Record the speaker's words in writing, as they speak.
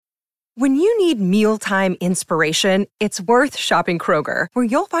When you need mealtime inspiration, it's worth shopping Kroger, where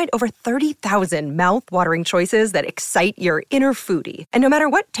you'll find over 30,000 mouth-watering choices that excite your inner foodie. And no matter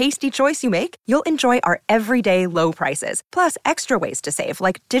what tasty choice you make, you'll enjoy our everyday low prices, plus extra ways to save,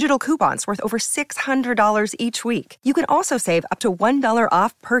 like digital coupons worth over $600 each week. You can also save up to $1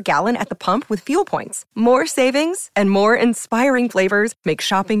 off per gallon at the pump with fuel points. More savings and more inspiring flavors make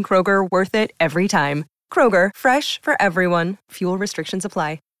shopping Kroger worth it every time. Kroger, fresh for everyone. Fuel restrictions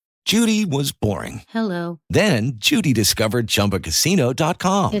apply. Judy was boring. Hello. Then Judy discovered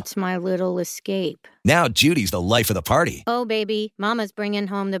ChumbaCasino.com. It's my little escape. Now Judy's the life of the party. Oh, baby, mama's bringing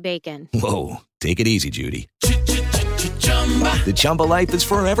home the bacon. Whoa, take it easy, Judy. The Chumba life is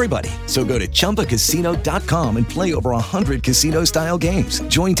for everybody. So go to ChumbaCasino.com and play over 100 casino-style games.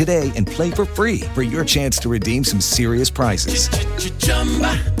 Join today and play for free for your chance to redeem some serious prizes.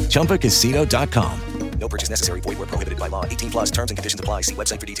 ChumbaCasino.com. No purchase necessary. Void where prohibited by law. 18 plus terms and conditions apply. See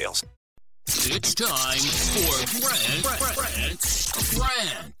website for details. It's time for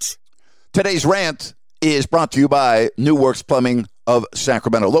Rant. Today's rant is brought to you by New Works Plumbing of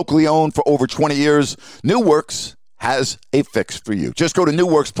Sacramento. Locally owned for over 20 years, New Works has a fix for you. Just go to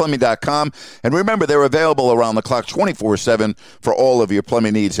newworksplumbing.com, and remember, they're available around the clock 24/7 for all of your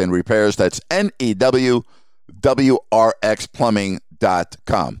plumbing needs and repairs. That's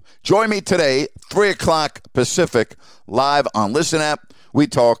NEWWRXplumbing.com. Join me today, 3 o'clock Pacific, live on Listen App. We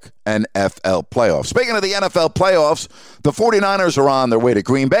talk NFL playoffs. Speaking of the NFL playoffs, the 49ers are on their way to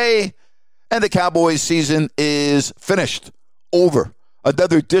Green Bay, and the Cowboys season is finished. Over.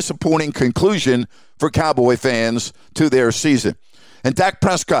 Another disappointing conclusion for Cowboy fans to their season. And Dak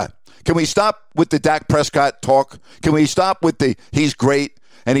Prescott. Can we stop with the Dak Prescott talk? Can we stop with the he's great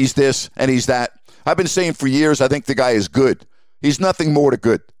and he's this and he's that? I've been saying for years I think the guy is good. He's nothing more than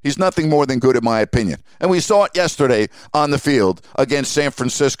good. He's nothing more than good in my opinion. And we saw it yesterday on the field against San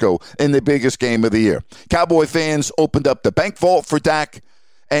Francisco in the biggest game of the year. Cowboy fans opened up the bank vault for Dak,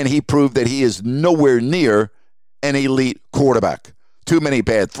 and he proved that he is nowhere near an elite quarterback. Too many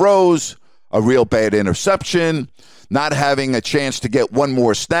bad throws, a real bad interception, not having a chance to get one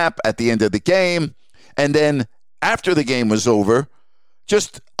more snap at the end of the game, and then after the game was over,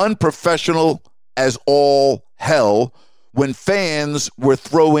 just unprofessional as all hell when fans were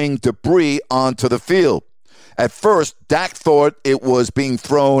throwing debris onto the field. At first, Dak thought it was being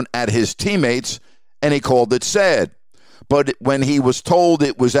thrown at his teammates, and he called it sad. But when he was told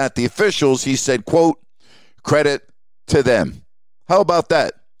it was at the officials, he said, quote, credit to them. How about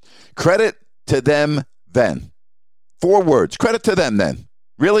that? Credit to them then. 4 words. Credit to them then.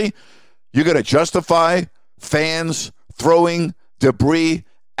 Really? You're going to justify fans throwing debris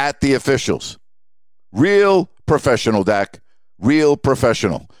at the officials? Real professional, Dak. Real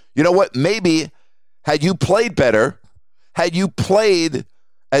professional. You know what? Maybe had you played better, had you played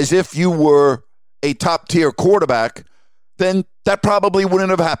as if you were a top-tier quarterback, then that probably wouldn't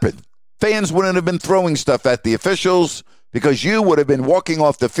have happened. Fans wouldn't have been throwing stuff at the officials because you would have been walking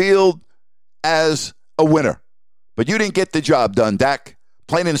off the field as a winner. But you didn't get the job done, Dak.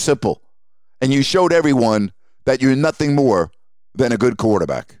 Plain and simple. And you showed everyone that you're nothing more than a good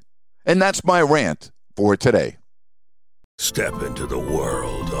quarterback. And that's my rant for today. Step into the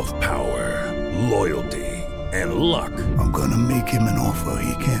world of power, loyalty, and luck. I'm going to make him an offer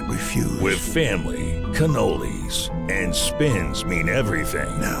he can't refuse. With family, cannolis, and spins mean everything.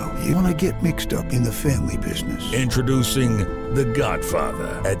 Now, you want to get mixed up in the family business. Introducing The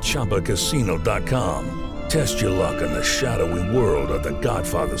Godfather at ChumbaCasino.com. Test your luck in the shadowy world of The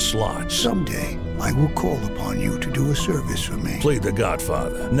Godfather slot. Someday, I will call upon you to do a service for me. Play The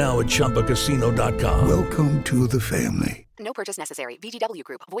Godfather now at ChumbaCasino.com. Welcome to the family. No purchase necessary. VGW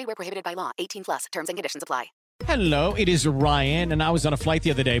Group. Void where prohibited by law. 18 plus. Terms and conditions apply. Hello, it is Ryan, and I was on a flight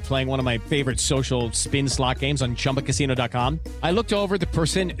the other day playing one of my favorite social spin slot games on ChumbaCasino.com. I looked over at the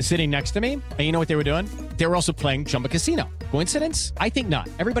person sitting next to me, and you know what they were doing? They were also playing Chumba Casino. Coincidence? I think not.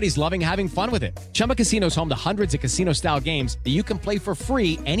 Everybody's loving having fun with it. Chumba Casino is home to hundreds of casino-style games that you can play for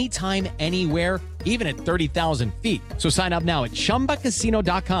free anytime, anywhere, even at 30,000 feet. So sign up now at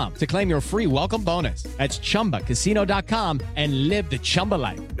ChumbaCasino.com to claim your free welcome bonus. That's ChumbaCasino.com and live the Chumba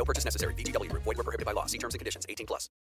life. No purchase necessary. VGW Group. Void where prohibited by law. See terms and conditions. 18 plus.